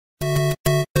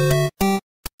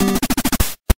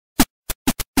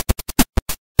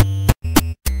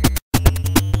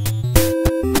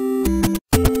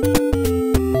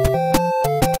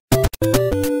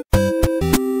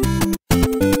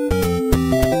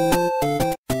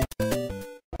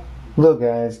Hello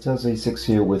guys, Tails86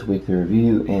 here with Wii-kly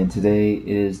Review, and today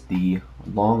is the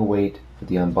long await for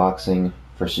the unboxing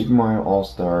for Super Mario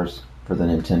All-Stars for the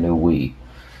Nintendo Wii.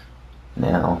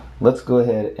 Now, let's go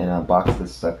ahead and unbox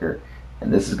this sucker,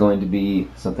 and this is going to be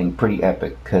something pretty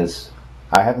epic, because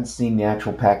I haven't seen the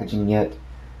actual packaging yet,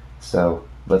 so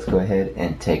let's go ahead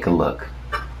and take a look.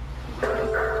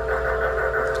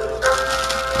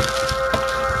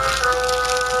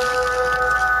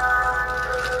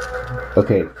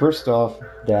 Okay, first off,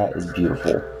 that is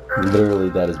beautiful. Literally,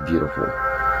 that is beautiful.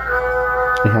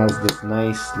 It has this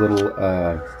nice little,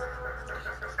 it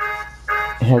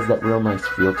has that real nice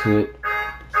feel to it.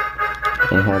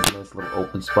 And it has a nice little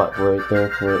open spot right there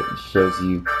for it. It shows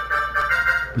you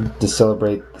to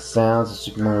celebrate the sounds of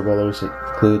Super Mario Brothers. It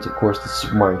includes, of course, the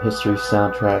Super Mario History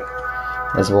soundtrack,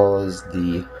 as well as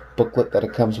the booklet that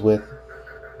it comes with.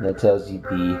 And that tells you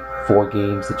the 4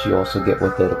 games that you also get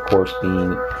with it, of course,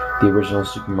 being the original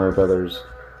Super Mario Brothers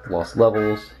Lost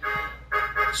Levels,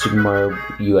 Super Mario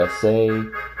USA,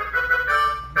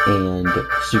 and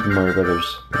Super Mario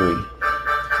Brothers 3.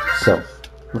 So,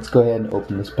 let's go ahead and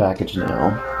open this package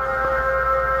now.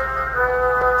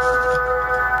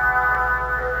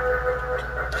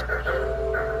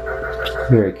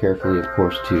 Very carefully, of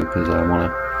course, too, because I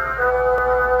want to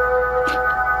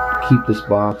keep this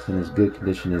box in as good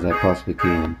condition as I possibly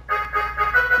can.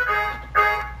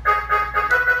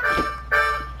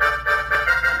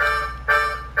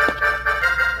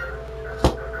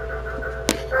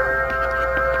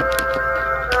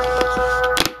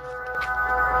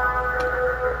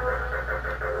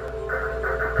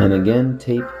 And again,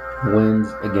 tape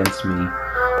wins against me.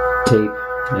 Tape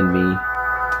and me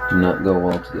do not go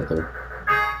well together.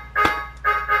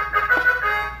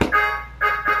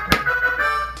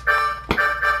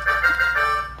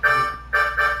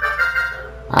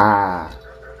 Ah!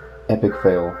 Epic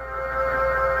fail.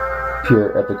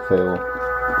 Pure epic fail.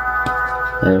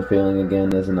 And I'm failing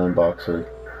again as an unboxer.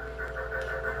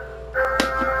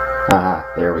 Ah,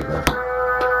 there we go.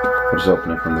 We'll just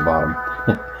open it from the bottom.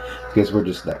 Guess we're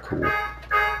just that cool.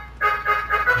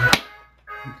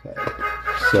 Okay,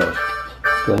 so let's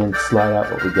go ahead and slide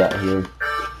out what we got here.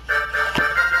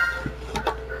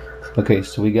 Okay,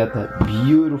 so we got that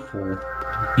beautiful,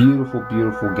 beautiful,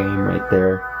 beautiful game right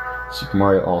there, Super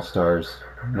Mario All-Stars.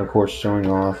 And of course showing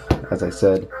off, as I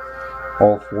said,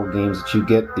 all 4 games that you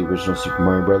get, the original Super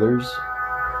Mario Brothers,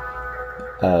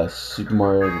 Super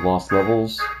Mario Lost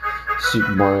Levels, Super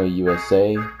Mario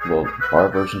USA, well, our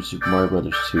version of Super Mario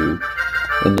Brothers 2,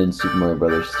 and then Super Mario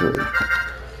Brothers 3.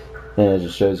 And it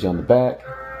just shows you on the back,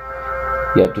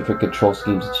 you have different control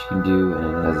schemes that you can do,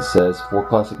 and as it says, 4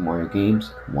 classic Mario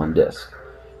games, 1 disc.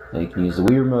 Now you can use the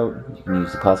Wii remote, you can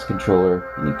use the classic controller,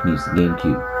 and you can use the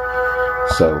GameCube.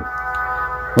 So,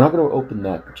 we're not going to open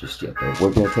that just yet though.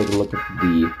 We're going to take a look at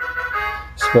the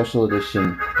special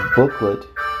edition booklet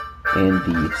and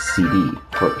the CD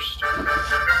first.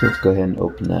 So let's go ahead and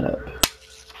open that up.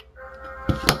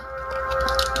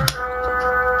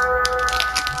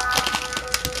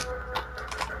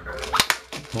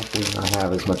 Hopefully not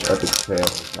have as much epic fail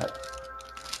as that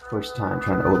first time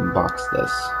trying to unbox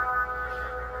this.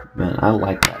 Man, I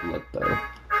like that look though.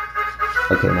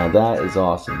 Okay, now that is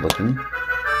awesome looking.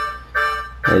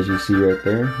 As you see right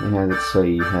there, it has it so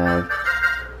you have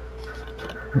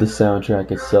the soundtrack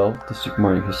itself, the Super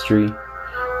Mario History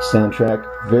soundtrack.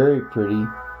 Very pretty.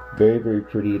 Very, very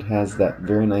pretty. It has that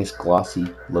very nice glossy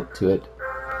look to it.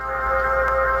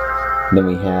 And then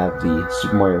we have the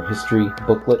Super Mario History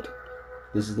booklet.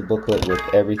 This is the booklet with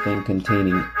everything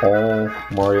containing all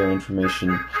Mario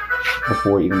information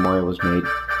before even Mario was made.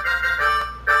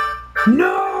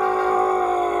 No!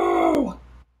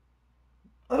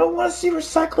 I don't want to see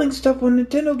recycling stuff on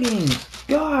Nintendo games.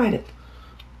 God!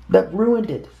 That ruined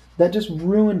it. That just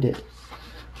ruined it.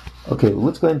 Okay, well,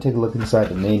 let's go ahead and take a look inside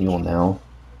the manual now.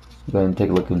 Go ahead and take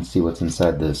a look and see what's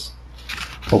inside this.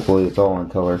 Hopefully it's all in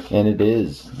color. And it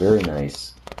is. Very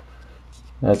nice.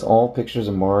 That's all pictures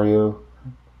of Mario,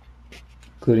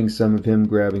 including some of him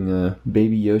grabbing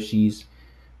baby Yoshi's.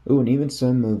 Oh, and even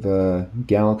some of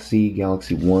Galaxy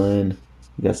 1.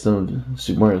 We got some of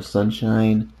Super Mario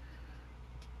Sunshine.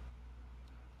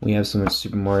 We have some of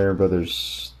Super Mario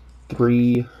Brothers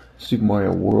 3, Super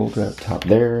Mario World right up top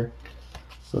there.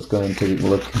 So let's go ahead and take a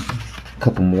look at a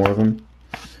couple more of them.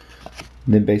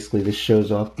 And then basically this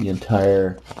shows off the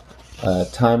entire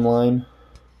timeline,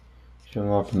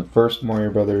 showing off from the first Mario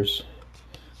Brothers,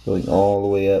 going all the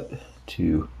way up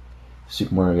to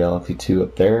Super Mario Galaxy 2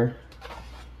 up there.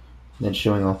 And then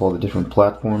showing off all the different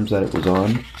platforms that it was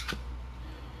on.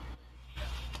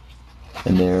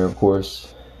 And there, of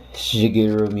course,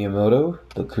 Shigeru Miyamoto,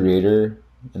 the creator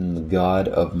and the god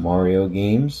of Mario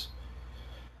games,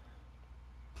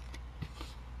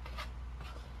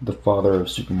 the father of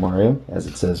Super Mario, as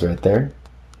it says right there.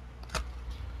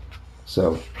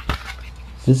 So,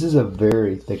 this is a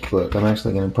very thick book. I'm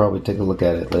actually going to probably take a look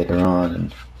at it later on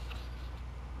and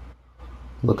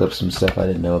look up some stuff I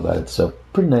didn't know about it. So,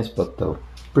 pretty nice book though.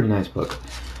 Pretty nice book.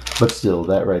 But still,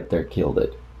 that right there killed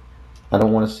it. I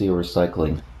don't want to see a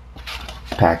recycling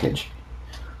package.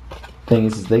 Thing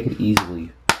is they could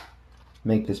easily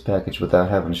make this package without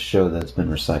having to show that it's been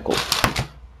recycled.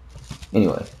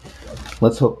 Anyway,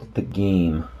 let's hope that the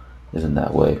game isn't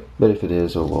that way. But if it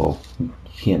is, oh well, you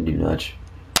can't do much.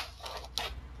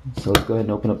 So let's go ahead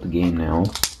and open up the game now.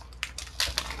 Let's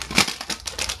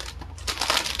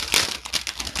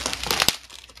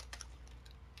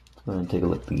go ahead and take a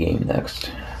look at the game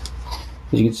next.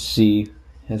 As you can see, it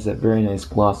has that very nice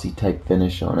glossy type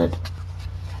finish on it.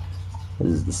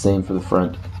 This is the same for the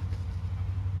front.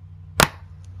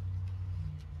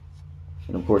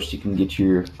 And of course you can get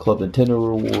your Club Nintendo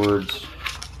rewards.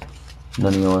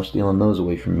 None of y'all are stealing those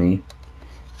away from me.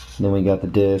 And then we got the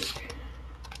disc.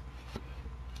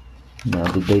 Now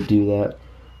did they do that?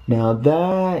 Now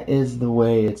that is the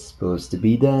way it's supposed to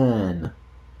be done.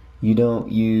 You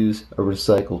don't use a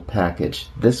recycled package.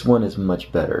 This one is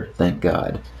much better, thank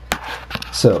God.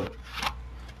 So,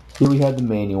 here we have the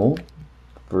manual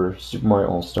for Super Mario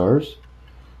All-Stars.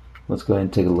 Let's go ahead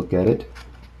and take a look at it.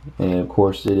 And of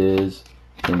course it is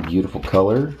in beautiful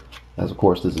color, as of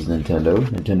course this is Nintendo.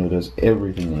 Nintendo does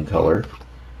everything in color.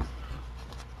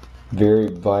 Very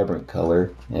vibrant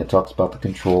color, and it talks about the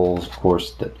controls. Of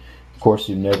course,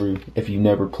 if you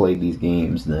never played these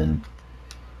games, then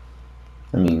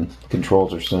I mean,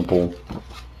 controls are simple.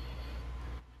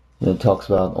 And it talks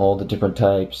about all the different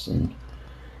types and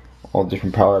all the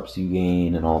different power-ups you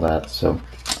gain and all that. So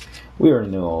we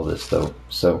already know all this though.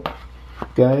 So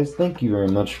guys, thank you very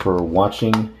much for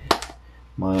watching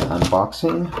my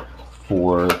unboxing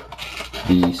for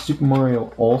the Super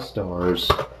Mario All-Stars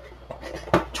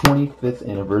 25th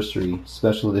Anniversary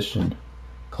Special Edition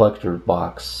Collector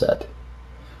Box Set.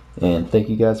 And thank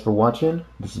you guys for watching.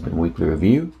 This has been Wii-kly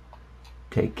Review.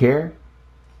 Take care.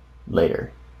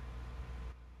 Later.